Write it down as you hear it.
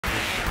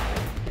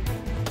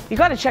You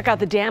got to check out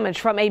the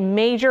damage from a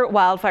major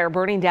wildfire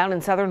burning down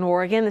in southern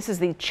Oregon. This is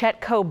the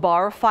Chetco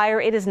Bar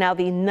fire. It is now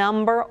the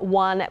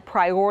 #1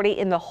 priority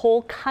in the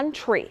whole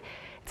country.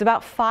 It's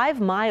about 5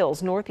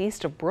 miles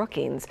northeast of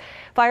Brookings.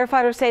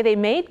 Firefighters say they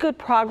made good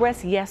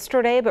progress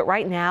yesterday, but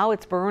right now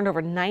it's burned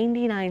over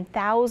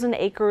 99,000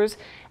 acres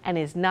and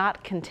is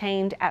not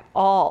contained at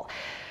all.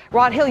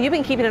 Rod Hill, you've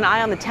been keeping an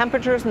eye on the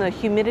temperatures and the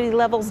humidity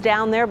levels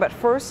down there, but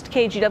first,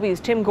 KGW's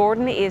Tim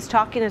Gordon is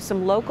talking to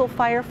some local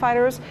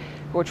firefighters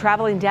who are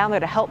traveling down there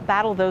to help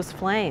battle those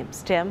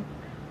flames. Tim?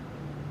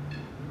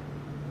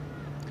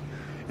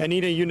 And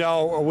Nina, you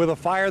know, with a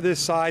fire this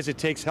size, it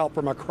takes help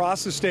from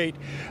across the state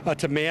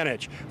to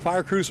manage.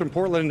 Fire crews from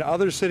Portland and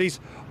other cities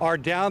are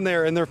down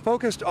there, and they're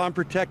focused on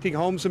protecting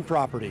homes and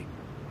property.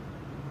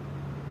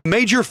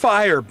 Major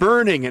fire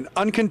burning and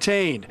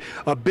uncontained,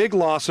 a big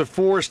loss of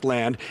forest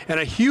land and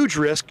a huge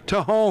risk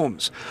to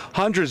homes.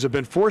 Hundreds have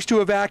been forced to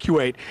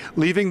evacuate,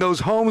 leaving those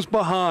homes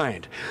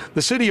behind.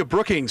 The city of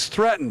Brookings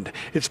threatened.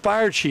 Its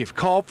fire chief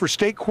called for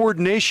state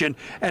coordination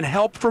and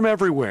help from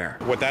everywhere.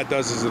 What that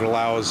does is it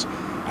allows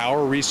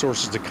our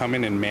resources to come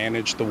in and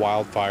manage the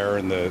wildfire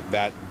and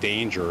that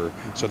danger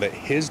so that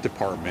his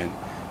department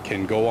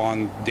can go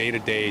on day to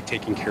day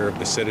taking care of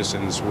the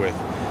citizens with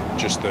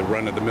just the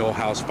run-of-the-mill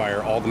house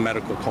fire, all the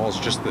medical calls,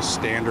 just the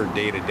standard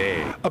day to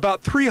day.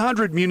 About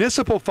 300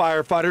 municipal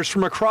firefighters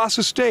from across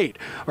the state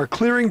are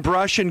clearing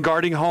brush and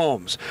guarding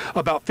homes.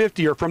 About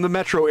 50 are from the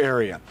metro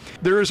area.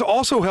 There is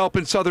also help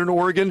in southern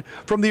Oregon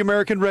from the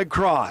American Red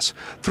Cross.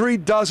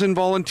 36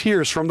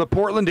 volunteers from the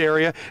Portland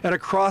area and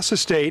across the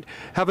state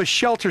have a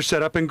shelter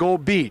set up in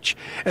Gold Beach.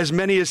 As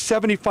many as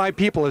 75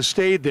 people have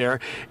stayed there,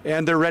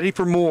 and they're ready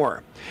for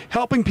more.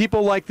 Helping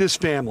people like this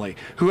family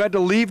who had to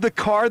leave the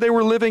car they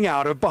were living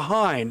out of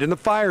behind in the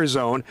fire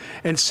zone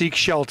and seek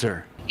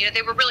shelter. You know,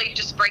 they were really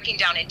just breaking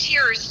down in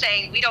tears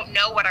saying, we don't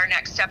know what our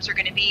next steps are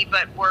going to be,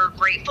 but we're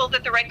grateful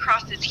that the Red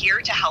Cross is here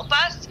to help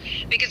us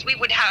because we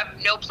would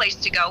have no place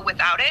to go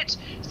without it.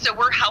 So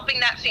we're helping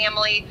that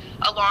family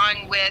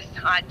along with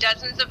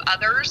dozens of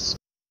others.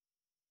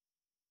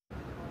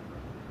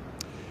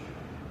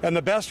 And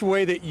the best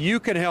way that you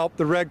can help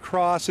the Red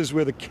Cross is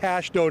with a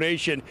cash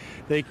donation.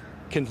 They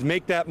can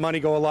make that money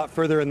go a lot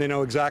further, and they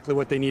know exactly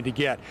what they need to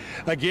get.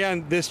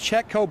 Again, this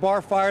Chetco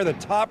Bar fire, the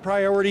top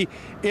priority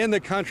in the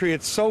country.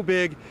 It's so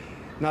big,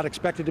 not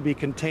expected to be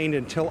contained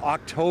until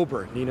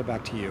October. Nina,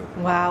 back to you.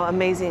 Wow,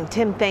 amazing.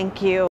 Tim, thank you.